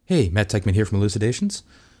Hey, Matt Teichman here from Elucidations.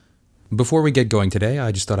 Before we get going today,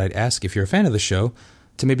 I just thought I'd ask if you're a fan of the show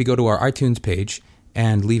to maybe go to our iTunes page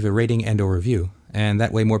and leave a rating and or review, and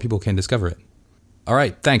that way more people can discover it. All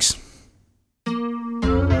right, thanks.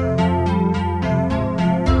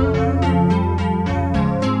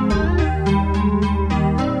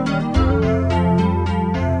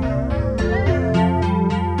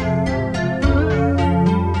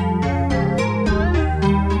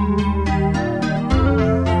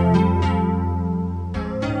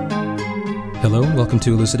 Hello and welcome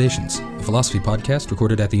to Elucidations, a philosophy podcast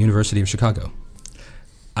recorded at the University of Chicago.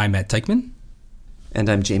 I'm Matt Teichman. And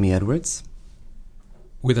I'm Jamie Edwards.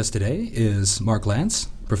 With us today is Mark Lance,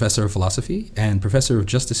 professor of philosophy and professor of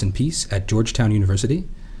justice and peace at Georgetown University,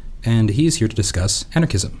 and he is here to discuss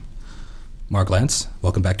anarchism. Mark Lance,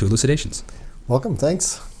 welcome back to Elucidations. Welcome,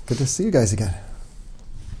 thanks. Good to see you guys again.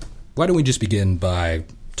 Why don't we just begin by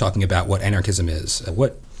talking about what anarchism is?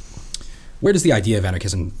 Where does the idea of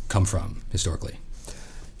anarchism come from, historically?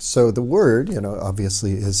 So the word,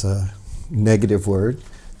 obviously is a negative word.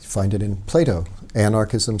 You find it in Plato,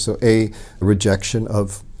 anarchism, so a rejection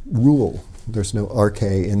of rule. There's no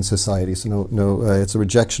arche in society, so it's a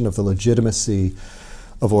rejection of the legitimacy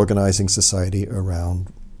of organizing society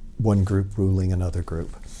around one group ruling another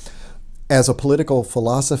group. As a political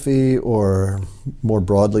philosophy, or more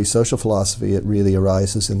broadly social philosophy, it really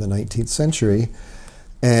arises in the 19th century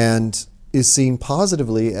and is seen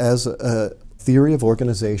positively as a theory of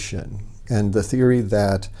organization, and the theory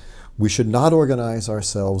that we should not organize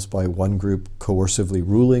ourselves by one group coercively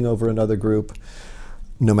ruling over another group,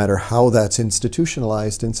 no matter how that's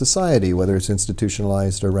institutionalized in society, whether it's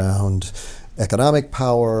institutionalized around economic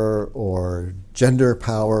power or gender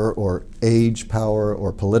power or age power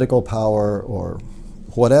or political power or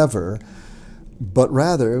whatever, but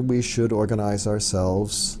rather we should organize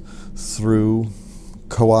ourselves through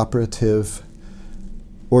cooperative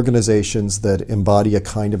organizations that embody a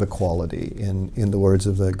kind of equality, in the words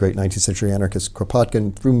of the great 19th century anarchist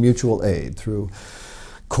Kropotkin, through mutual aid, through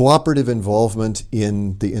cooperative involvement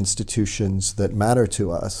in the institutions that matter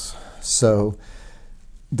to us. So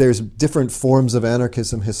there's different forms of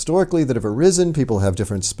anarchism historically that have arisen. People have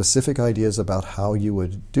different specific ideas about how you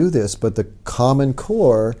would do this, but the common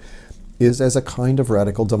core is as a kind of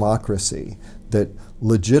radical democracy, that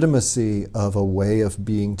legitimacy of a way of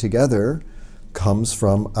being together comes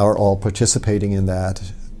from our all participating in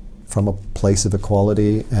that from a place of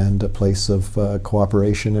equality and a place of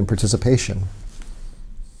cooperation and participation.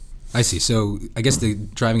 I see. So I guess the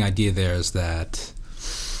driving idea there is that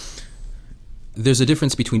there's a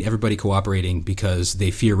difference between everybody cooperating because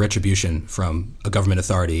they fear retribution from a government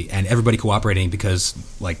authority and everybody cooperating because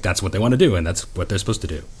that's what they want to do and that's what they're supposed to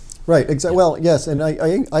do. Right, exactly. Yeah. Well, yes, and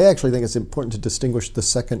I actually think it's important to distinguish the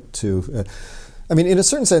second two. In a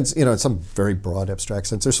certain sense, in some very broad abstract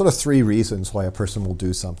sense, there's sort of three reasons why a person will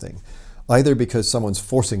do something. Either because someone's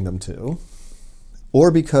forcing them to,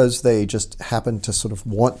 or because they just happen to sort of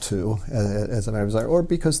want to, as a matter of desire, or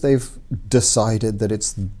because they've decided that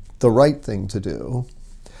it's the right thing to do.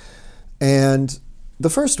 And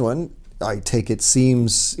the first one, I take it,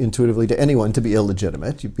 seems intuitively to anyone to be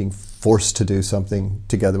illegitimate. You're being forced to do something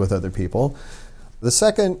together with other people. The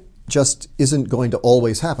second just isn't going to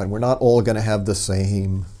always happen. We're not all going to have the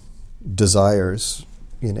same desires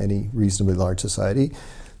in any reasonably large society.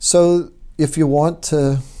 So if you want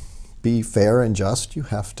to be fair and just, you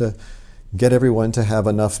have to get everyone to have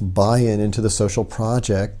enough buy-in into the social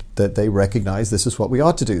project that they recognize this is what we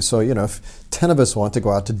ought to do. So, if 10 of us want to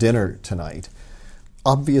go out to dinner tonight,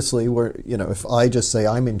 obviously, if I just say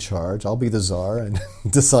I'm in charge, I'll be the czar and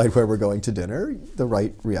decide where we're going to dinner, the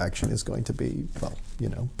right reaction is going to be,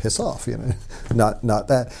 piss off, not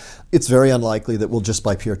that. It's very unlikely that we'll just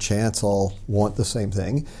by pure chance all want the same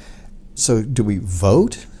thing. So do we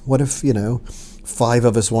vote? What if, 5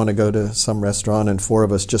 of us want to go to some restaurant and 4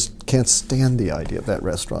 of us just can't stand the idea of that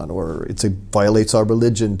restaurant, or it violates our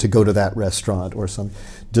religion to go to that restaurant or something?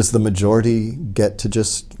 Does the majority get to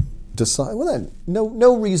just decide? Well, then,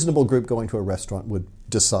 no reasonable group going to a restaurant would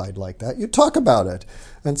decide like that. You talk about it,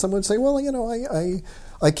 and someone would say, well,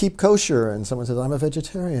 I keep kosher, and someone says, I'm a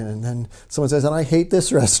vegetarian, and then someone says, and I hate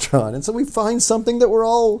this restaurant, and so we find something that we're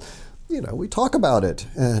all, we talk about it,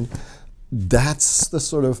 and that's the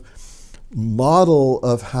sort of model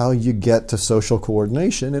of how you get to social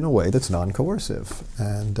coordination in a way that's non-coercive.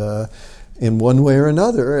 And in one way or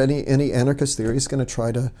another, any anarchist theory is going to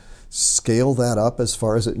try to scale that up as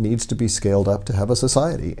far as it needs to be scaled up to have a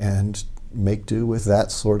society and make do with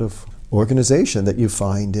that sort of organization that you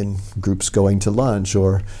find in groups going to lunch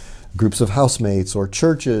or groups of housemates or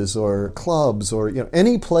churches or clubs or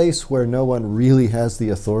any place where no one really has the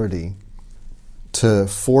authority to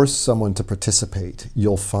force someone to participate,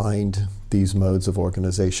 you'll find these modes of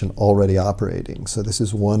organization already operating. So this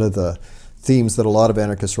is one of the themes that a lot of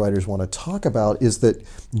anarchist writers want to talk about, is that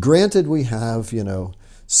granted we have,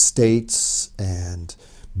 states and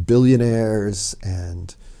billionaires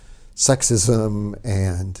and sexism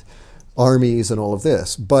and armies and all of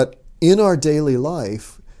this, but in our daily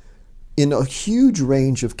life, in a huge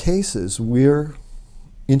range of cases, we're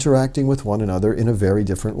interacting with one another in a very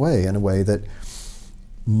different way, in a way that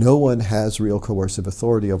no one has real coercive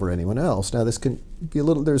authority over anyone else. Now, this can be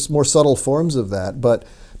there's more subtle forms of that, but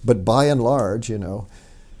by and large,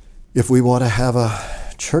 if we want to have a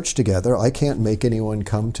church together, I can't make anyone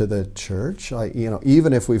come to the church.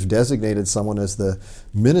 Even if we've designated someone as the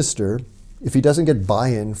minister, if he doesn't get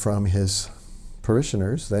buy-in from his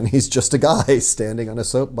parishioners, then he's just a guy standing on a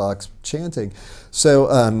soapbox chanting.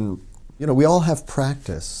 So, we all have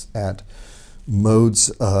practice at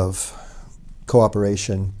modes of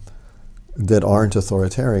cooperation that aren't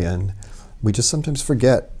authoritarian. We just sometimes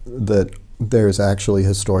forget that there's actually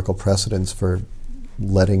historical precedence for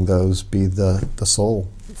letting those be the sole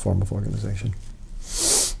form of organization.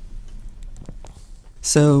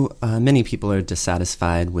 So many people are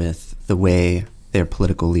dissatisfied with the way their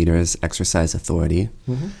political leaders exercise authority.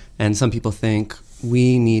 Mm-hmm. And some people think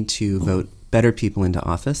we need to vote better people into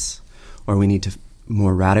office, or we need to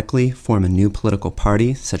more radically form a new political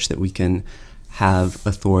party such that we can have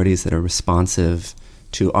authorities that are responsive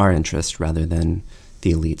to our interest rather than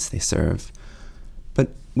the elites they serve. But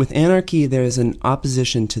with anarchy, there is an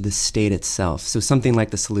opposition to the state itself. So something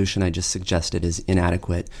like the solution I just suggested is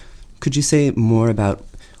inadequate. Could you say more about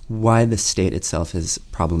why the state itself is a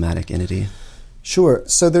problematic entity? Sure.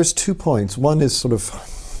 So there's 2 points. One is sort of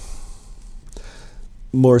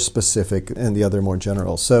more specific and the other more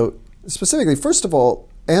general. So specifically, first of all,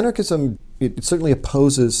 anarchism, it certainly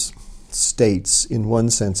opposes states in one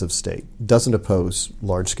sense of state, doesn't oppose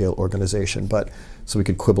large-scale organization, but so we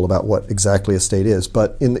could quibble about what exactly a state is.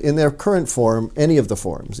 But in their current form, any of the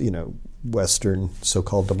forms, Western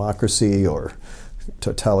so-called democracy or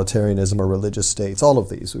totalitarianism or religious states, all of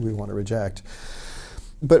these we want to reject.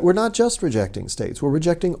 But we're not just rejecting states, we're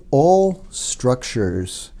rejecting all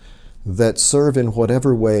structures that serve in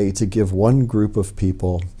whatever way to give one group of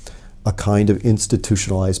people a kind of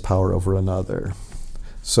institutionalized power over another.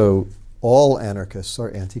 So all anarchists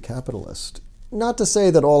are anti-capitalist. Not to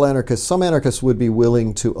say that some anarchists would be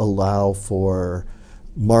willing to allow for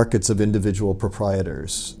markets of individual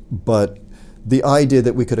proprietors, but the idea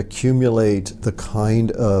that we could accumulate the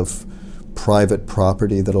kind of private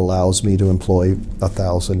property that allows me to employ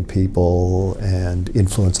 1,000 people and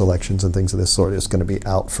influence elections and things of this sort is going to be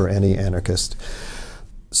out for any anarchist.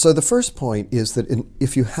 So the first point is that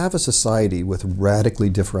if you have a society with radically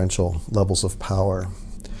differential levels of power,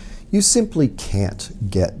 you simply can't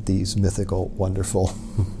get these mythical, wonderful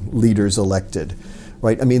leaders elected,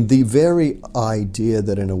 right? I mean, the very idea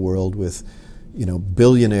that in a world with,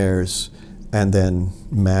 billionaires and then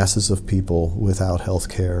masses of people without health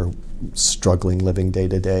care, struggling, living day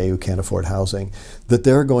to day, who can't afford housing, that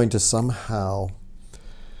they're going to somehow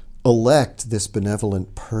elect this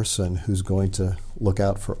benevolent person who's going to look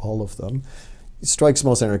out for all of them, it strikes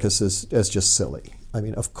most anarchists as just silly. I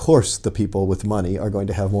mean, of course the people with money are going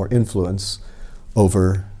to have more influence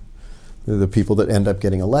over the people that end up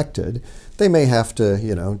getting elected. They may have to,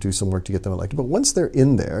 do some work to get them elected, but once they're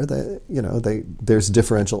in there, there's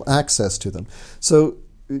differential access to them. So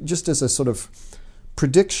just as a sort of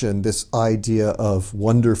prediction, this idea of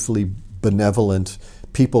wonderfully benevolent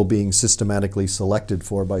people being systematically selected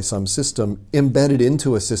for by some system embedded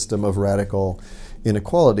into a system of radical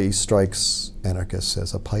inequality strikes anarchists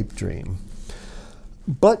as a pipe dream.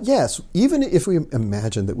 But yes, even if we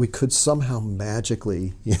imagine that we could somehow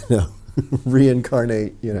magically,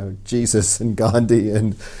 reincarnate, Jesus and Gandhi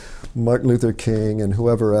and Martin Luther King and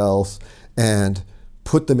whoever else, and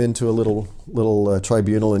put them into a little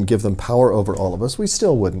tribunal and give them power over all of us, we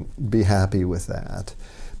still wouldn't be happy with that.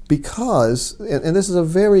 Because, and this is a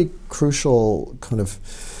very crucial kind of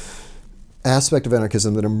aspect of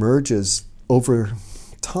anarchism that emerges over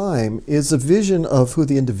time, is a vision of who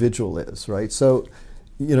the individual is, right? So,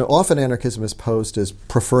 often anarchism is posed as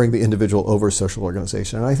preferring the individual over social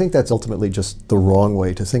organization, and I think that's ultimately just the wrong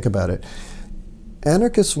way to think about it.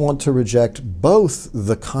 Anarchists want to reject both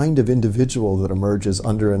the kind of individual that emerges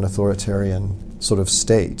under an authoritarian sort of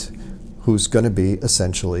state, who's going to be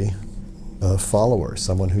essentially a follower,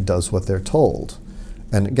 someone who does what they're told.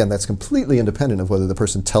 And again, that's completely independent of whether the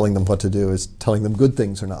person telling them what to do is telling them good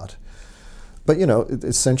things or not. But,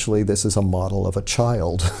 essentially this is a model of a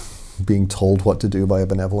child being told what to do by a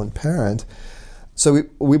benevolent parent. So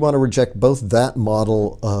we want to reject both that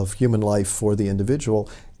model of human life for the individual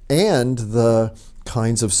and the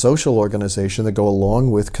kinds of social organization that go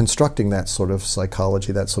along with constructing that sort of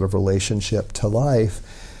psychology, that sort of relationship to life.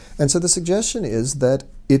 And so the suggestion is that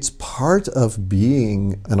it's part of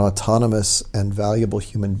being an autonomous and valuable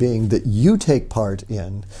human being that you take part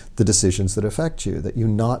in the decisions that affect you, that you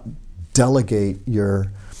not delegate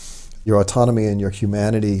your autonomy and your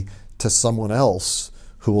humanity to someone else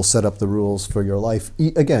who will set up the rules for your life,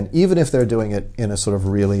 again, even if they're doing it in a sort of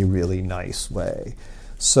really, really nice way.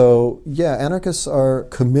 So, yeah, anarchists are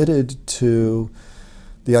committed to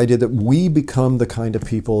the idea that we become the kind of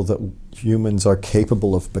people that humans are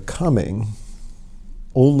capable of becoming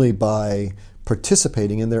only by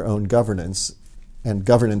participating in their own governance. And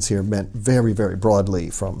governance here meant very, very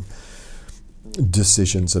broadly from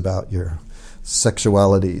decisions about your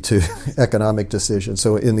sexuality to economic decisions.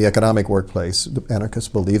 So in the economic workplace, anarchists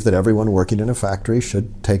believe that everyone working in a factory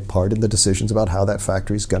should take part in the decisions about how that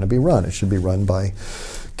factory is going to be run. It should be run by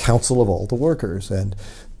council of all the workers. And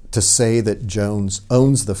to say that Jones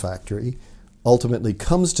owns the factory ultimately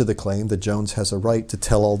comes to the claim that Jones has a right to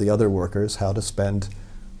tell all the other workers how to spend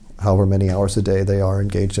however many hours a day they are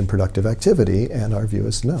engaged in productive activity. And our view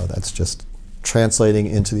is no, that's just translating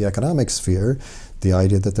into the economic sphere the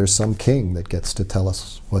idea that there's some king that gets to tell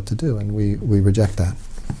us what to do, and we reject that.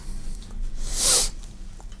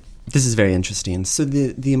 This is very interesting. So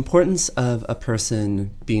the importance of a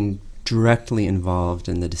person being directly involved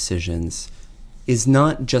in the decisions is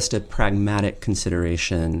not just a pragmatic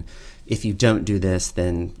consideration. If you don't do this,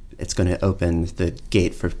 then it's going to open the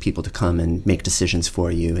gate for people to come and make decisions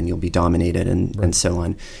for you, and you'll be dominated and so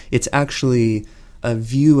on. It's actually a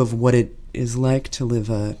view of what it is like to live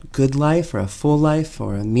a good life or a full life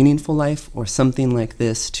or a meaningful life or something like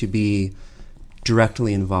this, to be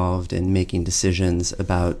directly involved in making decisions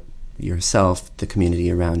about yourself, the community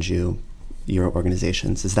around you, your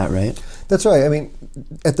organizations. Is that right? That's right. I mean,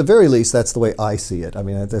 at the very least, that's the way I see it. I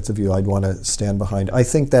mean, that's a view I'd want to stand behind. I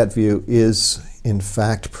think that view is, in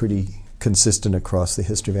fact, pretty consistent across the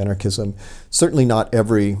history of anarchism. Certainly not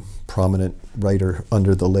every prominent writer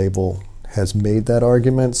under the label has made that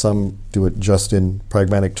argument. Some do it just in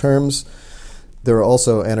pragmatic terms. There are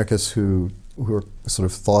also anarchists who are sort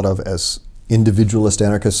of thought of as individualist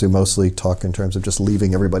anarchists who mostly talk in terms of just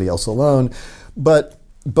leaving everybody else alone. But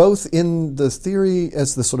both in the theory,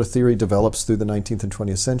 as the sort of theory develops through the 19th and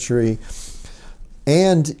 20th century,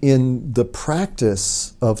 and in the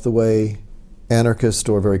practice of the way anarchist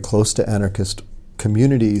or very close to anarchist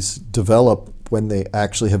communities develop when they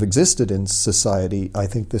actually have existed in society, I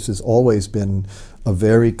think this has always been a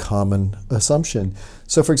very common assumption.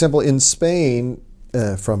 So, for example, in Spain,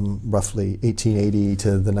 from roughly 1880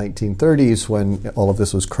 to the 1930s, when all of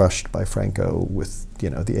this was crushed by Franco with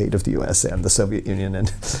the aid of the U.S. and the Soviet Union,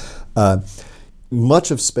 and much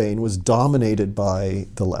of Spain was dominated by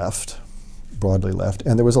the left, broadly left,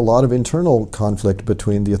 and there was a lot of internal conflict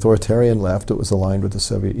between the authoritarian left that was aligned with the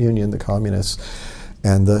Soviet Union, the communists,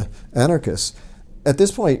 and the anarchists. At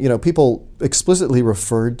this point, people explicitly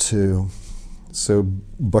referred to, so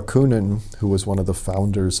Bakunin, who was one of the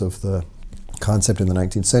founders of the concept in the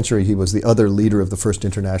 19th century, he was the other leader of the First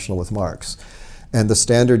International with Marx. And the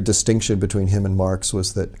standard distinction between him and Marx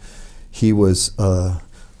was that he was a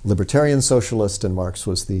libertarian socialist and Marx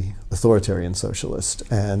was the authoritarian socialist.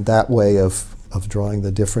 And that way of drawing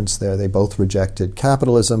the difference there, they both rejected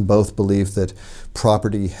capitalism, both believed that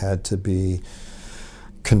property had to be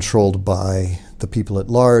controlled by the people at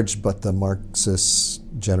large, but the Marxists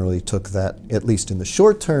generally took that, at least in the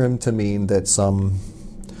short term, to mean that some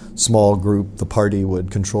small group, the party,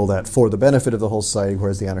 would control that for the benefit of the whole society,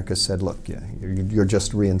 whereas the anarchists said, look, you're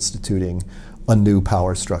just reinstituting a new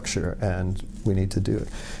power structure and we need to do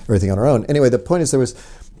everything on our own. Anyway, the point is there was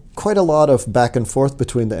quite a lot of back and forth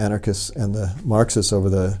between the anarchists and the Marxists over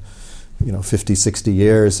the 50, 60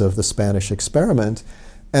 years of the Spanish experiment.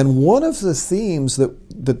 And one of the themes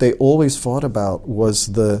that they always fought about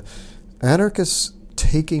was the anarchists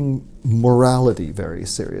taking morality very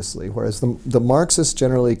seriously, whereas the Marxists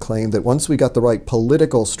generally claimed that once we got the right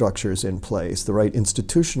political structures in place, the right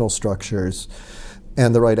institutional structures,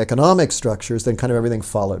 and the right economic structures, then kind of everything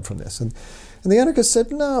followed from this. And the anarchists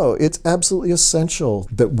said, no, it's absolutely essential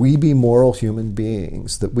that we be moral human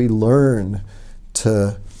beings, that we learn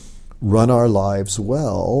to run our lives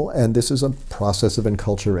well, and this is a process of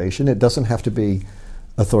enculturation. It doesn't have to be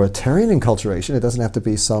authoritarian enculturation. It doesn't have to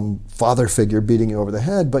be some father figure beating you over the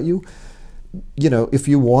head, but you if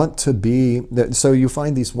you want to be, so you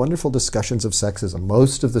find these wonderful discussions of sexism.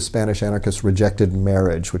 Most of the Spanish anarchists rejected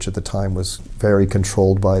marriage, which at the time was very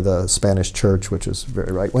controlled by the Spanish church, which was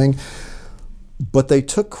very right-wing. But they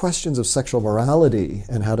took questions of sexual morality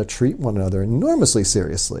and how to treat one another enormously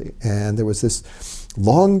seriously. And there was this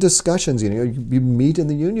long discussions, you'd meet in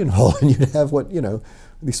the union hall and you'd have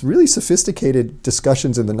these really sophisticated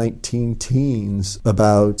discussions in the 19-teens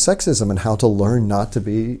about sexism and how to learn not to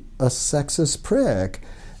be a sexist prick.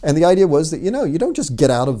 And the idea was that, you don't just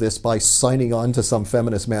get out of this by signing on to some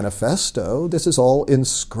feminist manifesto. This is all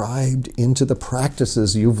inscribed into the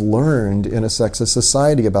practices you've learned in a sexist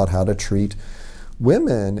society about how to treat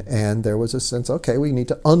women. And there was a sense, okay, we need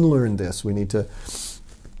to unlearn this. We need to,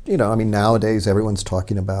 nowadays everyone's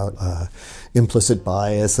talking about implicit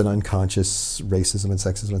bias and unconscious racism and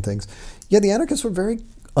sexism and things. Yeah, the anarchists were very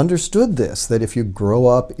understood this, that if you grow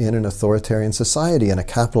up in an authoritarian society, in a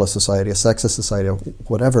capitalist society, a sexist society, or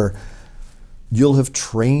whatever, you'll have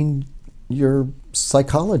trained your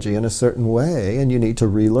psychology in a certain way, and you need to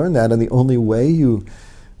relearn that. And the only way you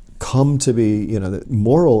come to be,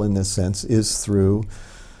 moral in this sense is through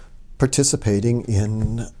participating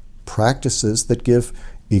in practices that give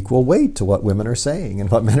equal weight to what women are saying and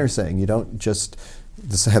what men are saying. You don't just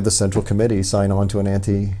have the Central Committee sign on to an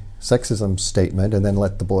anti-sexism statement and then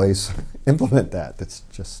let the boys implement that. That's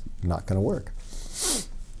just not going to work.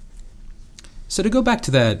 So to go back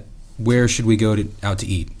to that, where should we go out to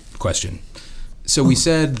eat question. So we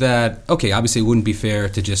said that, okay, obviously it wouldn't be fair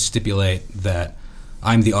to just stipulate that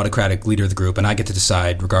I'm the autocratic leader of the group and I get to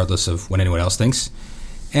decide regardless of what anyone else thinks.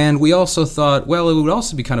 And we also thought, well, it would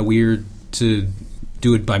also be kind of weird to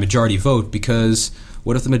do it by majority vote, because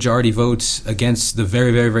what if the majority votes against the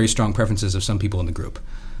very, very, very strong preferences of some people in the group?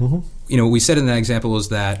 Mm-hmm. What we said in that example is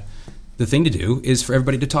that the thing to do is for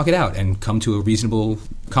everybody to talk it out and come to a reasonable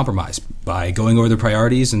compromise by going over their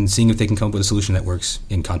priorities and seeing if they can come up with a solution that works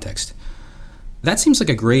in context. That seems like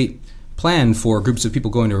a great plan for groups of people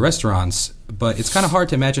going to restaurants, but it's kind of hard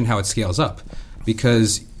to imagine how it scales up,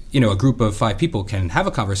 because a group of 5 people can have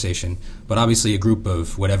a conversation, but obviously a group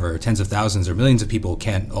of whatever, tens of thousands or millions of people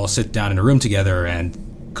can't all sit down in a room together and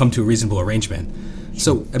come to a reasonable arrangement.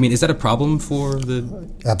 So, is that a problem for the...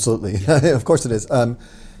 Absolutely. Yeah. Of course it is.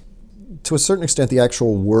 To a certain extent, the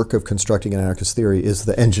actual work of constructing an anarchist theory is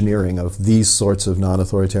the engineering of these sorts of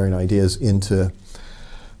non-authoritarian ideas into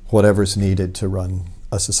whatever's needed to run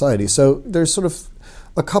a society. So there's sort of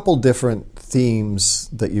a couple different themes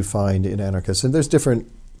that you find in anarchists, and there's different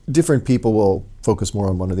people will focus more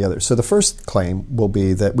on one or the other. So the first claim will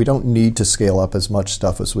be that we don't need to scale up as much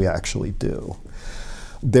stuff as we actually do.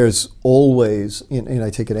 There's always, and I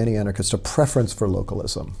take it any anarchist, a preference for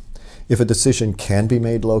localism. If a decision can be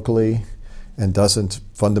made locally and doesn't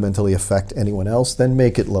fundamentally affect anyone else, then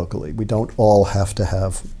make it locally. We don't all have to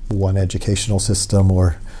have one educational system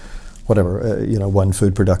or whatever, one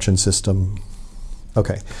food production system.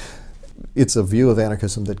 Okay. It's a view of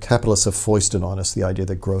anarchism that capitalists have foisted on us, the idea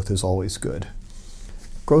that growth is always good.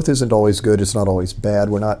 Growth isn't always good, it's not always bad.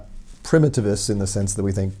 We're not primitivists in the sense that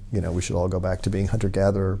we think, we should all go back to being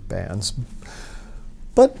hunter-gatherer bands.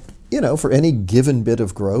 But, for any given bit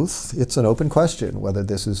of growth, it's an open question whether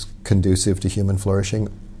this is conducive to human flourishing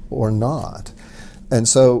or not. And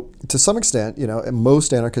so, to some extent,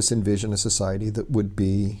 most anarchists envision a society that would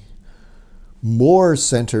be more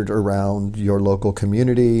centered around your local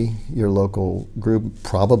community, your local group,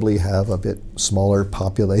 probably have a bit smaller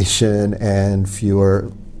population and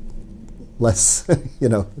less,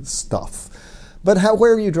 stuff. But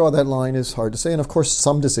where you draw that line is hard to say. And of course,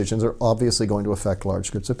 some decisions are obviously going to affect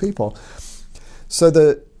large groups of people. So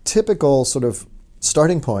the typical sort of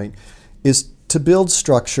starting point is to build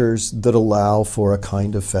structures that allow for a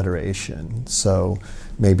kind of federation. So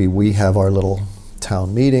maybe we have our little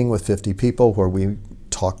town meeting with 50 people where we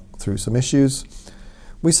talk through some issues.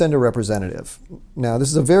 We send a representative. Now, this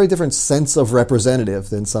is a very different sense of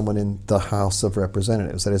representative than someone in the House of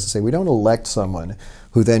Representatives. That is to say, we don't elect someone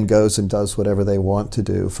who then goes and does whatever they want to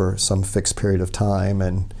do for some fixed period of time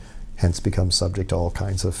and hence becomes subject to all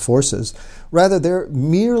kinds of forces. Rather, they're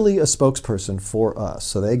merely a spokesperson for us.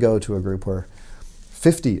 So they go to a group where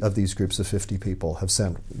 50 of these groups of 50 people have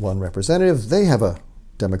sent one representative. They have a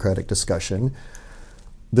democratic discussion.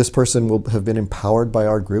 This person will have been empowered by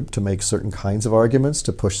our group to make certain kinds of arguments,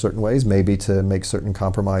 to push certain ways, maybe to make certain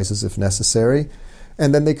compromises if necessary.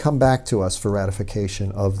 And then they come back to us for ratification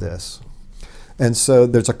of this. And so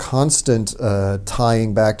there's a constant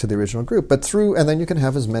tying back to the original group. And then you can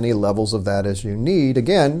have as many levels of that as you need.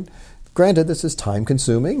 Again, granted, this is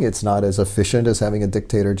time-consuming. It's not as efficient as having a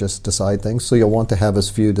dictator just decide things. So you'll want to have as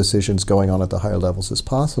few decisions going on at the higher levels as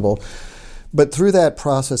possible. But through that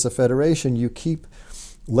process of federation, you keep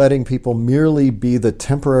letting people merely be the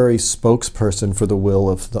temporary spokesperson for the will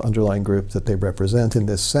of the underlying group that they represent in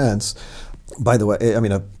this sense. By the way, I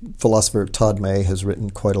mean, a philosopher, Todd May, has written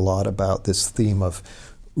quite a lot about this theme of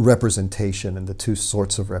representation and the two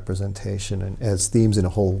sorts of representation, and as themes in a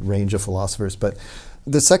whole range of philosophers. But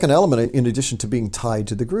the second element, in addition to being tied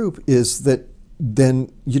to the group, is that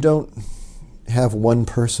then you don't have one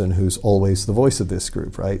person who's always the voice of this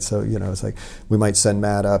group, right? So, it's like we might send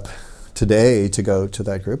Matt up today to go to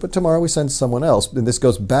that group, but tomorrow we send someone else. And this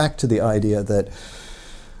goes back to the idea that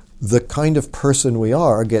the kind of person we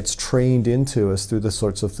are gets trained into us through the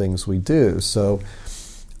sorts of things we do. So,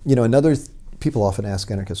 people often ask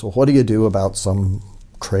anarchists, well, what do you do about some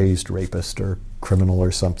crazed rapist or criminal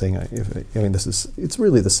or something? It's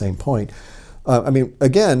really the same point.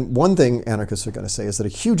 Again, one thing anarchists are going to say is that a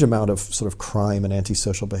huge amount of sort of crime and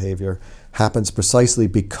antisocial behavior happens precisely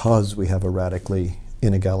because we have a radically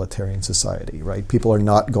inegalitarian society, right? People are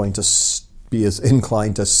not going to be as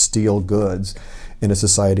inclined to steal goods in a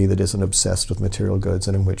society that isn't obsessed with material goods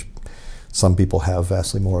and in which some people have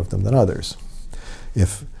vastly more of them than others.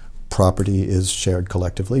 If property is shared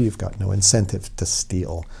collectively, you've got no incentive to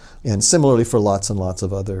steal. And similarly for lots and lots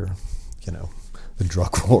of other, the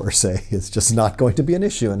drug war, say, is just not going to be an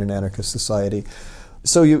issue in an anarchist society.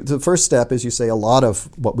 So the first step is you say a lot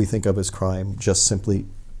of what we think of as crime just simply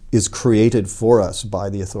is created for us by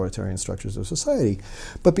the authoritarian structures of society.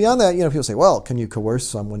 But beyond that, people say, well, can you coerce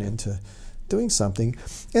someone into doing something?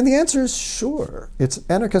 And the answer is sure.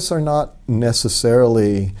 Anarchists are not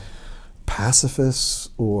necessarily pacifists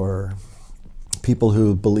or people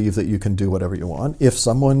who believe that you can do whatever you want. If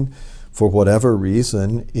someone, for whatever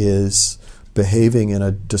reason, is behaving in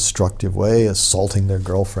a destructive way, assaulting their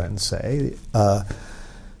girlfriend, say,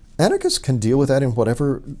 anarchists can deal with that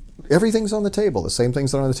in everything's on the table. The same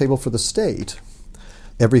things that are on the table for the state.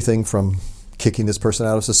 Everything from kicking this person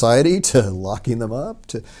out of society to locking them up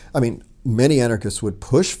to, many anarchists would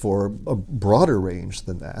push for a broader range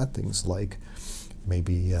than that. Things like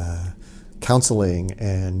maybe counseling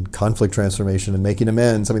and conflict transformation and making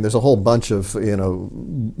amends. There's a whole bunch of,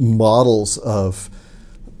 models of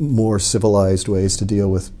more civilized ways to deal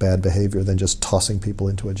with bad behavior than just tossing people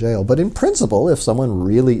into a jail. But in principle, if someone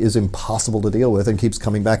really is impossible to deal with and keeps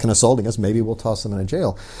coming back and assaulting us, maybe we'll toss them in a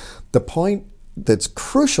jail. The point that's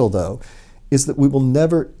crucial, though, is that we will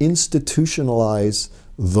never institutionalize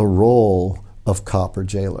the role of cop or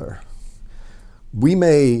jailer. We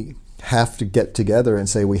may have to get together and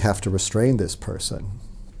say we have to restrain this person.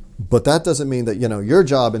 But that doesn't mean that, your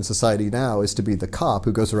job in society now is to be the cop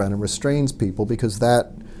who goes around and restrains people, because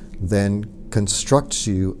that then constructs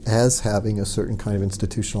you as having a certain kind of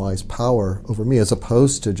institutionalized power over me, as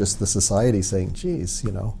opposed to just the society saying, geez,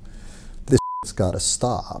 this has got to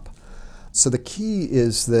stop. So the key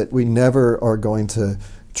is that we never are going to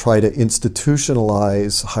try to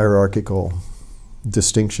institutionalize hierarchical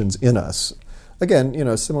distinctions in us.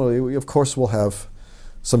 Again, similarly, we, of course, will have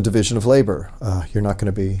some division of labor. You're not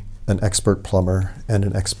going to be an expert plumber and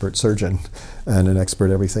an expert surgeon and an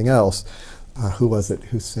expert everything else. Who was it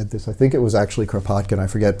who said this? I think it was actually Kropotkin, I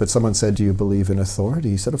forget, but someone said, do you believe in authority?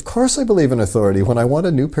 He said, of course I believe in authority. When I want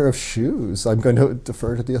a new pair of shoes, I'm going to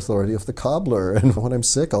defer to the authority of the cobbler. And when I'm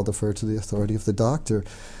sick, I'll defer to the authority of the doctor.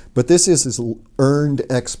 But this is earned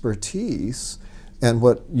expertise. And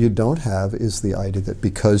what you don't have is the idea that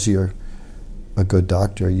because you're a good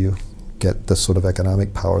doctor, you get the sort of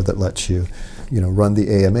economic power that lets you, run the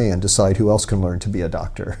AMA and decide who else can learn to be a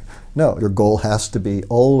doctor. No, your goal has to be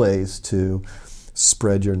always to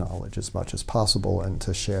spread your knowledge as much as possible and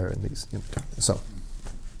to share in these.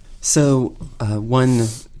 So one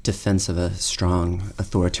defense of a strong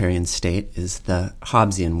authoritarian state is the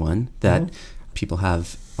Hobbesian one, that people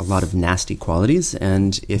have a lot of nasty qualities,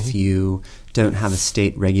 and if you don't have a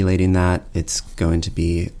state regulating that, it's going to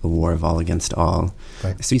be a war of all against all.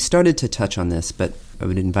 Right. So you started to touch on this, but I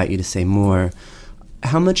would invite you to say more.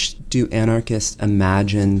 How much do anarchists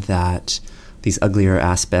imagine that these uglier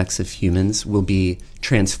aspects of humans will be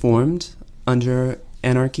transformed under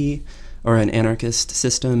anarchy or an anarchist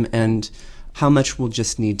system, and how much will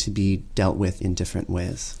just need to be dealt with in different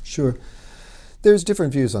ways? Sure. There's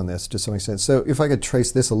different views on this to some extent. So if I could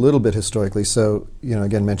trace this a little bit historically, so,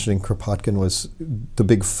 again, mentioning Kropotkin was the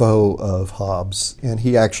big foe of Hobbes, and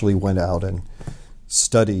he actually went out and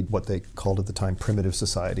studied what they called at the time primitive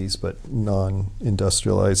societies, but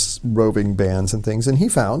non-industrialized roving bands and things. And he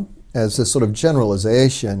found, as a sort of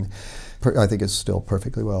generalization, I think it's still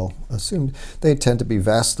perfectly well assumed, they tend to be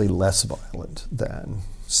vastly less violent than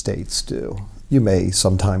states do. you may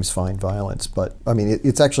sometimes find violence. But, I mean,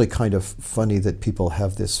 it's actually kind of funny that people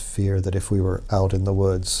have this fear that if we were out in the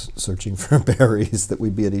woods searching for berries that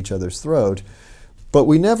we'd be at each other's throat. But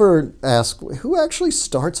we never ask who actually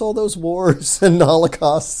starts all those wars and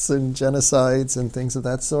holocausts and genocides and things of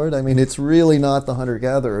that sort. I mean, it's really not the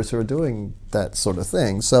hunter-gatherers who are doing that sort of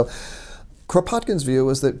thing. So Kropotkin's view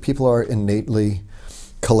was that people are innately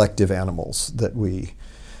collective animals,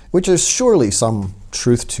 which is surely some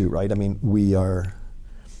truth to, right? I mean, we are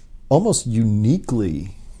almost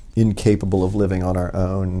uniquely incapable of living on our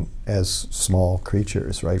own as small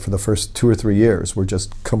creatures, right? For the first 2 or 3 years, we're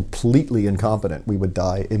just completely incompetent. We would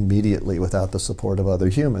die immediately without the support of other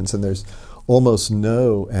humans. And there's almost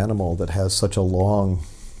no animal that has such a long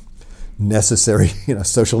necessary,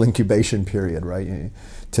 social incubation period, right?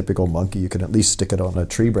 Typical monkey, you can at least stick it on a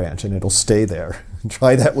tree branch and it'll stay there.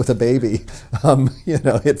 Try that with a baby.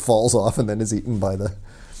 It falls off and then is eaten by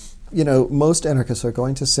most anarchists are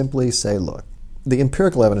going to simply say, look, the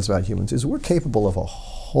empirical evidence about humans is we're capable of a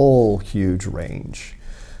whole huge range.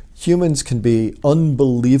 Humans can be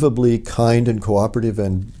unbelievably kind and cooperative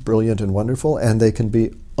and brilliant and wonderful, and they can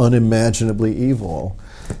be unimaginably evil.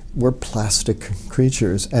 We're plastic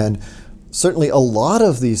creatures, and certainly a lot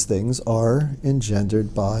of these things are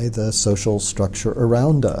engendered by the social structure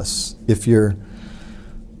around us. If you're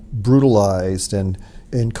brutalized and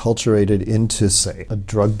enculturated into, say, a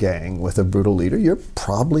drug gang with a brutal leader, you're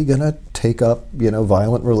probably going to take up,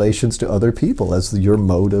 violent relations to other people as your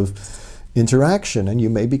mode of interaction, and you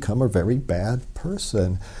may become a very bad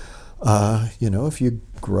person. If you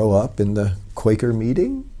grow up in the Quaker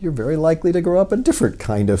meeting, you're very likely to grow up a different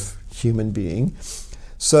kind of human being.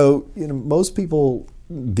 So, most people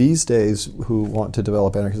these days who want to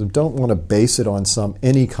develop anarchism don't want to base it on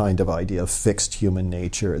any kind of idea of fixed human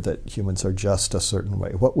nature, that humans are just a certain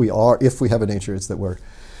way. What we are, if we have a nature, is that there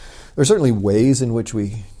are certainly ways in which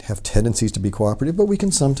we have tendencies to be cooperative, but we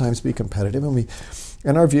can sometimes be competitive.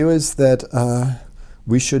 And our view is that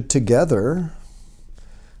we should together,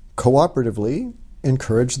 cooperatively,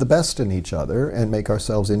 encourage the best in each other and make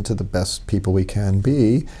ourselves into the best people we can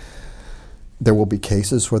be. There will be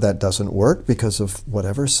cases where that doesn't work because of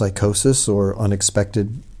whatever, psychosis or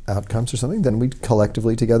unexpected outcomes or something. Then we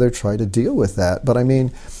collectively together try to deal with that. But I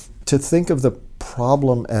mean, to think of the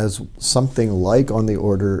problem as something like on the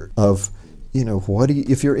order of,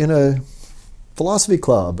 if you're in a philosophy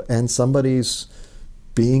club and somebody's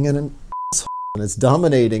being an asshole and it's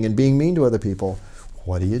dominating and being mean to other people,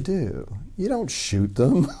 what do? You don't shoot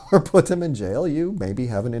them or put them in jail. You maybe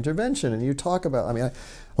have an intervention and you talk about,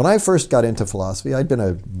 when I first got into philosophy, I'd been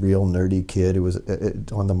a real nerdy kid who was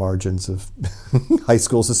on the margins of high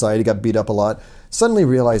school society, got beat up a lot. Suddenly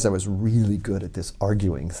realized I was really good at this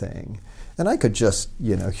arguing thing. And I could just,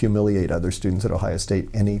 humiliate other students at Ohio State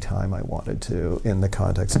anytime I wanted to in the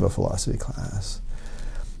context of a philosophy class.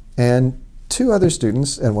 And 2 other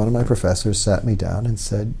students and one of my professors sat me down and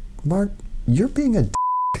said, Mark, you're being a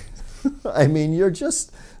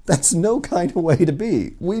that's no kind of way to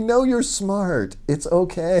be. We know you're smart. It's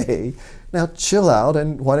okay. Now chill out,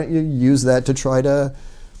 and why don't you use that to try to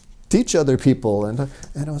teach other people? And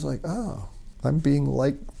I was like, oh, I'm being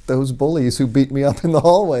like those bullies who beat me up in the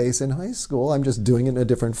hallways in high school. I'm just doing it in a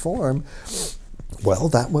different form. Well,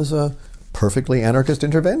 that was a perfectly anarchist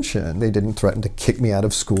intervention. They didn't threaten to kick me out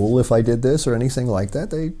of school if I did this or anything like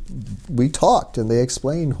that. We talked, and they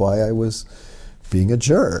explained why I was being a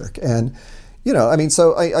jerk. And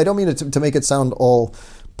so I don't mean to make it sound all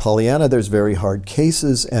Pollyanna. There's very hard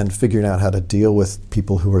cases, and figuring out how to deal with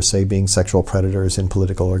people who are, say, being sexual predators in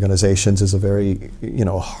political organizations is a very,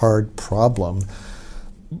 hard problem.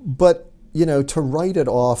 But, to write it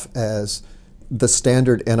off as the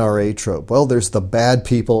standard NRA trope, well, there's the bad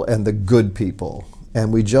people and the good people,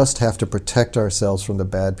 and we just have to protect ourselves from the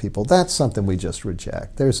bad people, that's something we just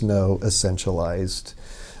reject. There's no essentialized,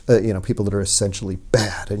 people that are essentially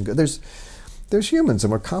bad and good. There's humans,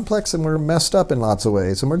 and we're complex, and we're messed up in lots of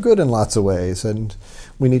ways, and we're good in lots of ways, and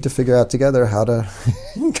we need to figure out together how to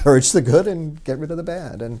encourage the good and get rid of the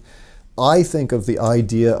bad. And I think of the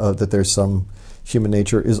idea of that there's some human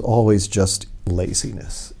nature is always just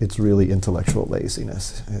laziness. It's really intellectual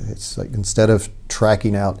laziness. It's like, instead of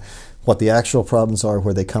tracking out what the actual problems are,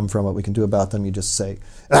 where they come from, what we can do about them, you just say,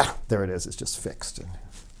 there it is, it's just fixed.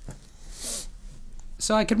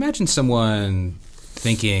 So I could imagine someone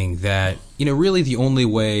thinking that, really the only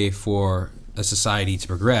way for a society to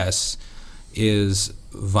progress is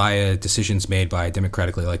via decisions made by a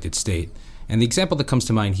democratically elected state. And the example that comes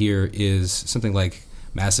to mind here is something like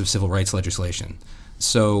massive civil rights legislation.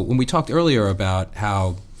 So when we talked earlier about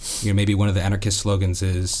how, maybe one of the anarchist slogans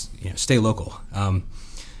is, stay local.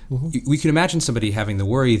 we can imagine somebody having the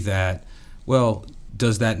worry that, well,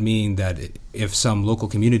 does that mean that if some local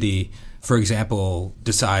community, for example,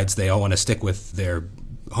 decides they all want to stick with their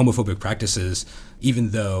homophobic practices,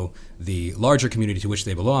 even though the larger community to which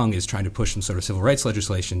they belong is trying to push some sort of civil rights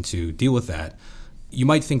legislation to deal with that, you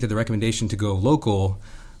might think that the recommendation to go local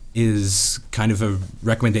is kind of a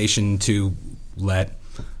recommendation to let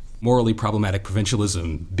morally problematic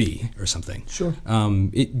provincialism be or something. Sure.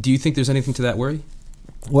 Do you think there's anything to that worry?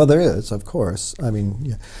 Well, there is, of course. I mean,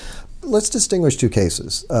 yeah. Let's distinguish two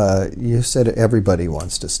cases. You said everybody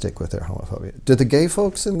wants to stick with their homophobia. Do the gay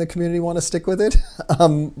folks in the community want to stick with it?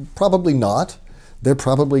 Probably not. They're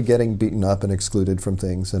probably getting beaten up and excluded from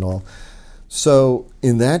things and all. So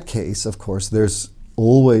in that case, of course, there's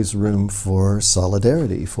always room for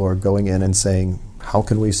solidarity, for going in and saying, how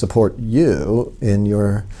can we support you in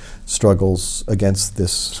your struggles against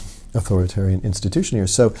this authoritarian institution here?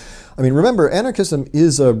 So, I mean, remember, anarchism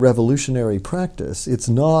is a revolutionary practice. It's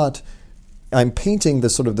not, I'm painting the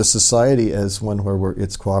sort of the society as one where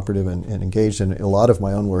it's cooperative and engaged, and a lot of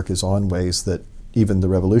my own work is on ways that even the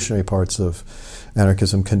revolutionary parts of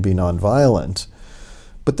anarchism can be nonviolent.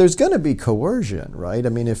 But there's going to be coercion, right? I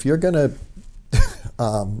mean, if you're going to,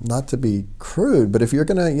 not to be crude, but if you're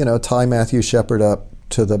going to, tie Matthew Shepard up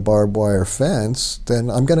to the barbed wire fence, then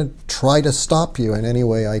I'm going to try to stop you in any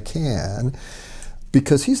way I can,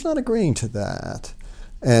 because he's not agreeing to that.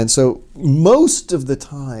 And so most of the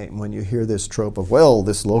time when you hear this trope of, well,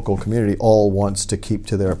 this local community all wants to keep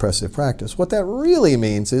to their oppressive practice, what that really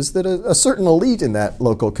means is that a certain elite in that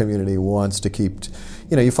local community wants to keep,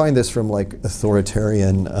 you find this from like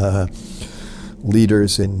authoritarian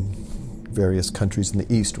leaders in various countries in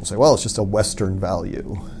the East will say, well, it's just a Western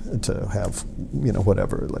value to have,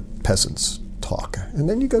 whatever, like peasants talk. And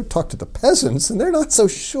then you go talk to the peasants, and they're not so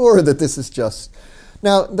sure that this is just...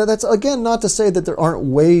 Now, that's, again, not to say that there aren't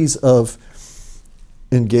ways of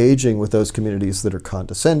engaging with those communities that are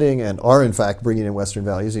condescending and are, in fact, bringing in Western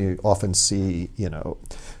values. You often see,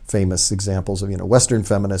 famous examples of, Western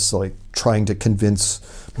feminists like trying to convince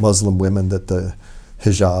Muslim women that the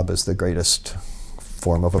hijab is the greatest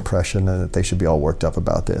form of oppression and that they should be all worked up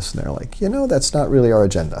about this. And they're like, that's not really our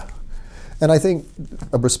agenda. And I think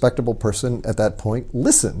a respectable person at that point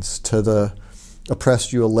listens to the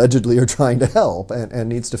oppressed you allegedly are trying to help and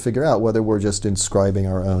needs to figure out whether we're just inscribing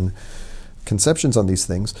our own conceptions on these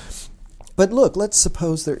things. But look, let's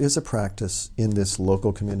suppose there is a practice in this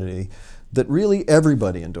local community that really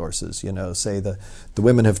everybody endorses. Say the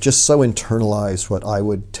women have just so internalized what I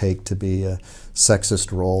would take to be a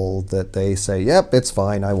sexist role that they say, yep, it's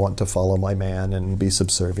fine, I want to follow my man and be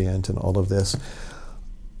subservient and all of this.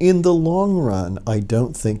 In the long run, I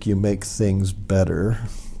don't think you make things better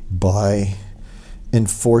by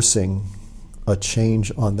enforcing a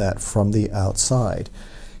change on that from the outside.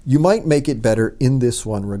 You might make it better in this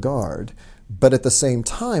one regard, but at the same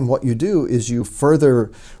time, what you do is you further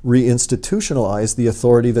reinstitutionalize the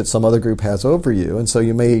authority that some other group has over you. And so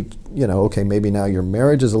you may, okay, maybe now your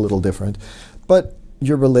marriage is a little different, but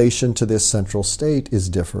your relation to this central state is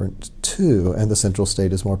different too, and the central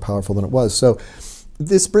state is more powerful than it was. So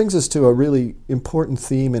this brings us to a really important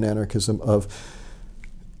theme in anarchism of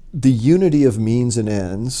the unity of means and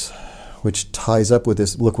ends, which ties up with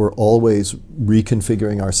this, look, we're always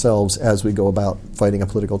reconfiguring ourselves as we go about fighting a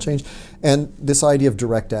political change, and this idea of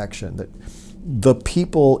direct action, that the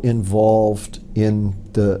people involved in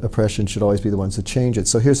the oppression should always be the ones that change it.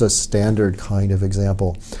 So here's a standard kind of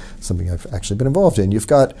example, something I've actually been involved in. You've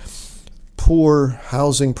got poor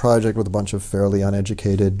housing project with a bunch of fairly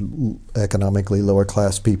uneducated, economically lower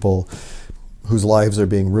class people whose lives are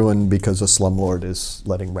being ruined because a slumlord is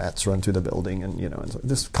letting rats run through the building, and and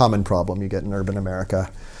this common problem you get in urban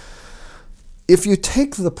America. If you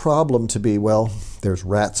take the problem to be, well, there's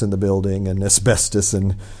rats in the building and asbestos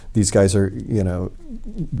and these guys are,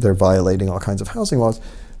 they're violating all kinds of housing laws,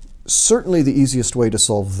 certainly the easiest way to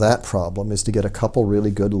solve that problem is to get a couple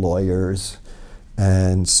really good lawyers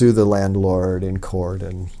and sue the landlord in court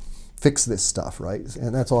and fix this stuff, right?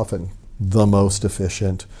 And that's often the most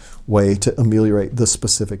efficient way to ameliorate the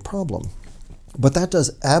specific problem. But that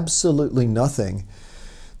does absolutely nothing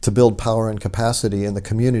to build power and capacity in the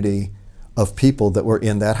community of people that were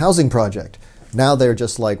in that housing project. Now they're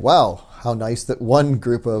just like, wow, how nice that one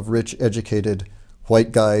group of rich, educated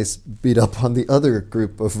white guys beat up on the other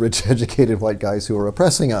group of rich, educated white guys who are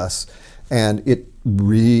oppressing us. And it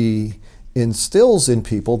reinstills in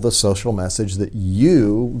people the social message that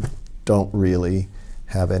you don't really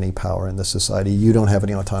have any power in the society. You don't have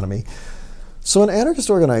any autonomy. So an anarchist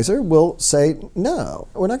organizer will say, no,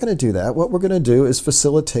 we're not going to do that. What we're going to do is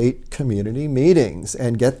facilitate community meetings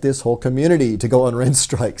and get this whole community to go on rent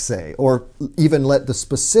strike, say, or even let the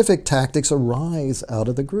specific tactics arise out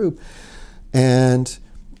of the group. And,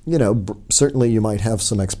 certainly you might have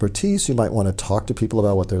some expertise. You might want to talk to people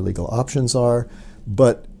about what their legal options are.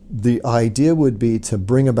 But the idea would be to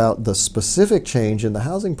bring about the specific change in the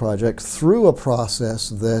housing project through a process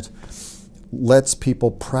that lets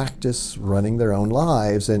people practice running their own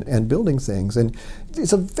lives and building things. And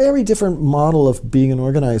it's a very different model of being an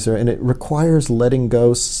organizer, and it requires letting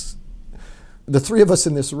go. The three of us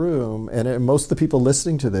in this room, and most of the people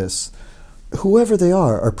listening to this, whoever they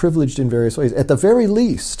are privileged in various ways. At the very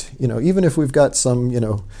least, even if we've got some,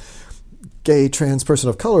 gay trans person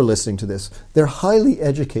of color listening to this, they're highly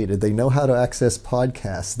educated. They know how to access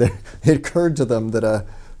podcasts. It occurred to them that a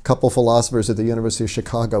couple philosophers at the University of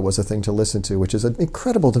Chicago was a thing to listen to, which is an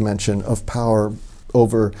incredible dimension of power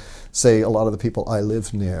over, say, a lot of the people I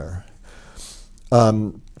live near.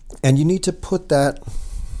 And you need to put that,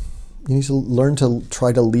 you need to learn to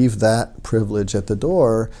try to leave that privilege at the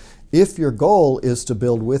door if your goal is to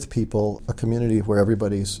build with people a community where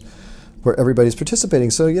everybody's participating.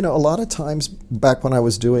 So, a lot of times back when I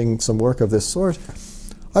was doing some work of this sort,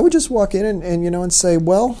 I would just walk in and say,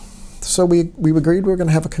 well, so we agreed we were going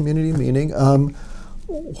to have a community meeting.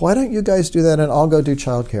 Why don't you guys do that and I'll go do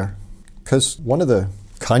childcare? Because one of the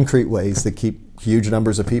concrete ways that keep huge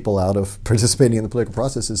numbers of people out of participating in the political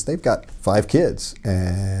process is they've got 5 kids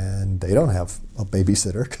and they don't have a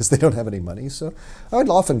babysitter because they don't have any money. So I would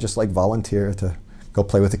often just volunteer to go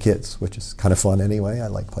play with the kids, which is kind of fun anyway. I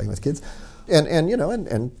like playing with kids. And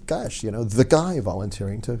gosh, the guy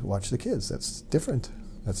volunteering to watch the kids, that's different.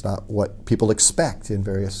 That's not what people expect in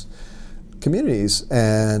various communities.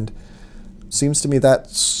 And seems to me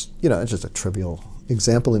that's, it's just a trivial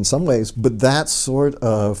example in some ways, but that sort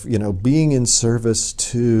of, being in service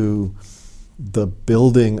to the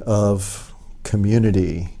building of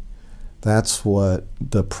community, that's what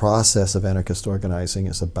the process of anarchist organizing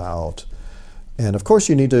is about. And of course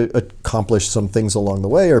you need to accomplish some things along the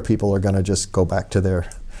way or people are going to just go back to the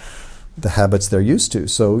habits they're used to.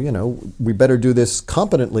 So, we better do this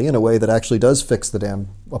competently in a way that actually does fix the damn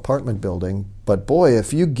apartment building. But boy,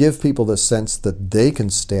 if you give people the sense that they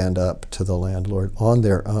can stand up to the landlord on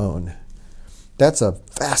their own, that's a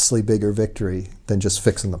vastly bigger victory than just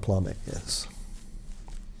fixing the plumbing is.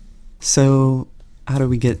 So how do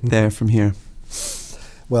we get there from here?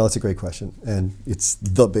 Well, it's a great question, and it's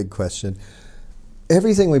the big question.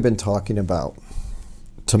 Everything we've been talking about,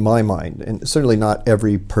 to my mind, and certainly not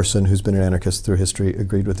every person who's been an anarchist through history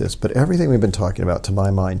agreed with this, but everything we've been talking about, to my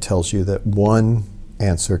mind, tells you that one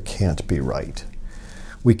answer can't be right.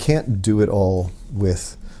 We can't do it all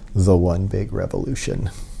with the one big revolution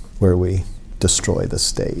where we destroy the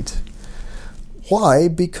state. Why?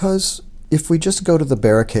 Because if we just go to the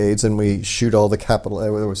barricades and we shoot all the capital,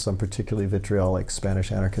 there was some particularly vitriolic Spanish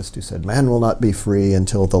anarchist who said, man will not be free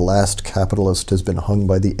until the last capitalist has been hung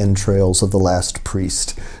by the entrails of the last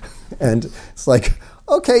priest. And it's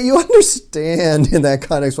okay, you understand in that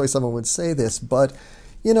context why someone would say this, but,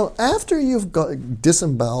 after you've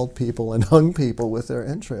disemboweled people and hung people with their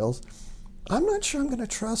entrails, I'm not sure I'm going to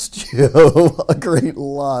trust you a great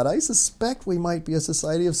lot. I suspect we might be a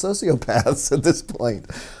society of sociopaths at this point.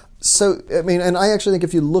 So, and I actually think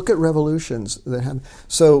if you look at revolutions that happen,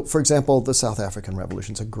 so for example, the South African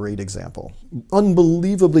Revolution is a great example.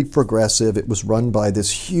 Unbelievably progressive. It was run by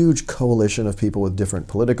this huge coalition of people with different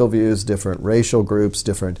political views, different racial groups,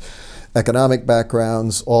 different economic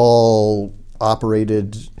backgrounds, all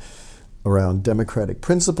operated around democratic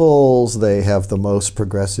principles. They have the most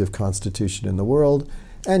progressive constitution in the world,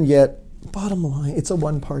 and yet, bottom line, it's a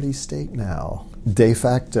one-party state now, de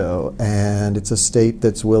facto, and it's a state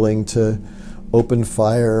that's willing to open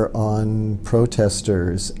fire on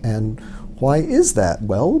protesters. And why is that?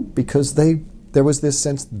 Well, because there was this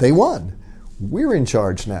sense they won. We're in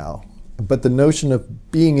charge now. But the notion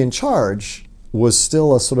of being in charge was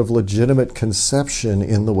still a sort of legitimate conception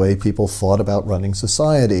in the way people thought about running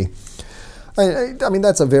society. I mean,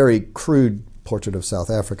 that's a very crude portrait of South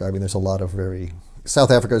Africa. I mean, there's a lot of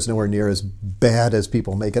South Africa is nowhere near as bad as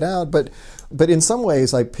people make it out, but in some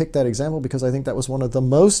ways I picked that example because I think that was one of the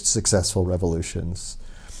most successful revolutions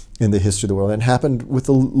in the history of the world and happened with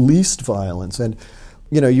the least violence. And,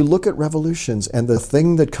 you look at revolutions and the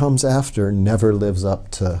thing that comes after never lives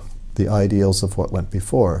up to the ideals of what went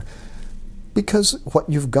before. Because what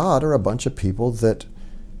you've got are a bunch of people that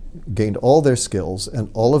gained all their skills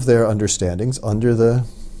and all of their understandings under the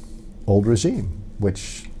old regime,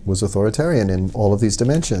 which was authoritarian in all of these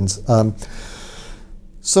dimensions.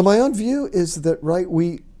 So my own view is that,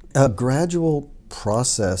 a gradual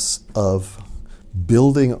process of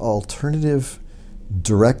building alternative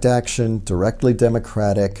direct action, directly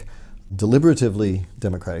democratic, deliberatively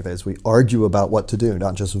democratic, that is, we argue about what to do,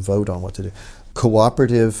 not just vote on what to do,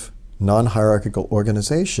 cooperative, non-hierarchical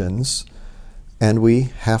organizations, and we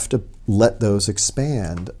have to let those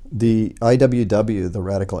expand. The IWW, the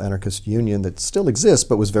Radical Anarchist Union that still exists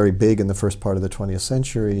but was very big in the first part of the 20th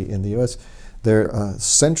century in the U.S., their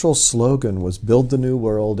central slogan was "Build the new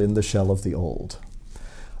world in the shell of the old."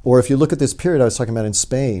 Or if you look at this period I was talking about in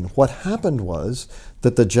Spain, what happened was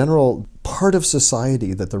that the general part of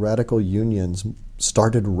society that the radical unions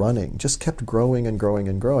started running just kept growing and growing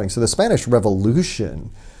and growing. So the Spanish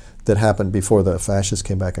Revolution that happened before the fascists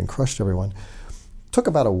came back and crushed everyone took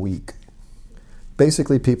about a week.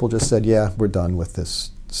 Basically, people just said, yeah, we're done with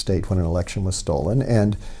this state when an election was stolen.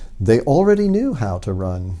 And they already knew how to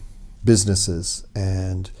run businesses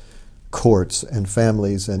and courts and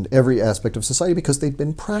families and every aspect of society because they'd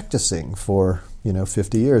been practicing for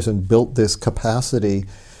 50 years and built this capacity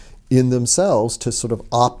in themselves to sort of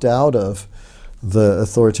opt out of the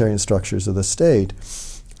authoritarian structures of the state.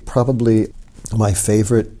 Probably my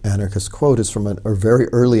favorite anarchist quote is from a very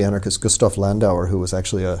early anarchist, Gustav Landauer, who was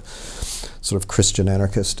actually a sort of Christian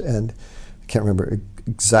anarchist, and I can't remember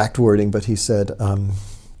exact wording, but he said,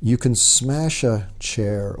 you can smash a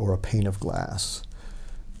chair or a pane of glass,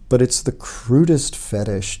 but it's the crudest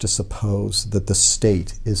fetish to suppose that the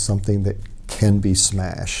state is something that can be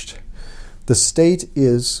smashed. The state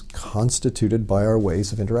is constituted by our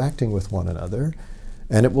ways of interacting with one another,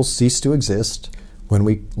 and it will cease to exist when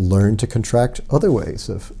we learn to contract other ways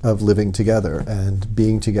of living together and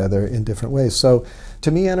being together in different ways. So to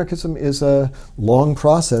me, anarchism is a long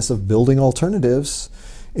process of building alternatives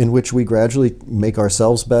in which we gradually make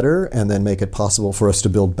ourselves better and then make it possible for us to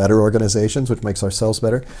build better organizations, which makes ourselves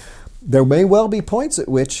better. There may well be points at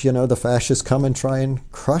which, the fascists come and try and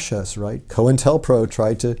crush us, right? COINTELPRO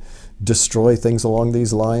tried to destroy things along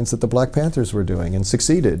these lines that the Black Panthers were doing and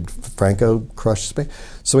succeeded. Franco crushed Spain.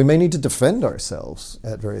 So we may need to defend ourselves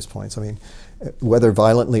at various points. I mean, whether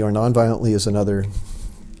violently or non-violently is another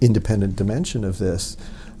independent dimension of this.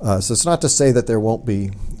 So it's not to say that there won't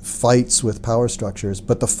be fights with power structures,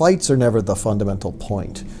 but the fights are never the fundamental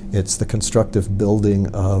point. It's the constructive building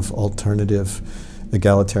of alternative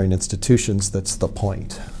egalitarian institutions that's the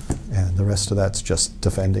point. And the rest of that's just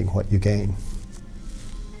defending what you gain.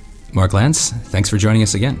 Mark Lance, thanks for joining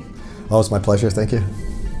us again. Oh, it's my pleasure. Thank you.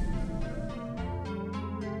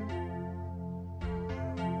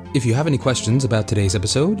 If you have any questions about today's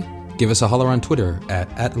episode, give us a holler on Twitter at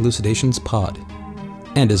 @ElucidationsPod.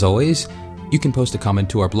 And as always, you can post a comment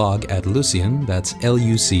to our blog at Lucian, that's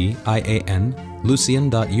LUCIAN,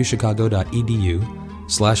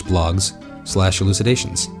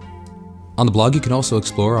 lucian.uchicago.edu/blogs/elucidations. On the blog, you can also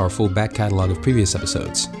explore our full back catalog of previous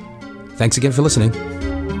episodes. Thanks again for listening.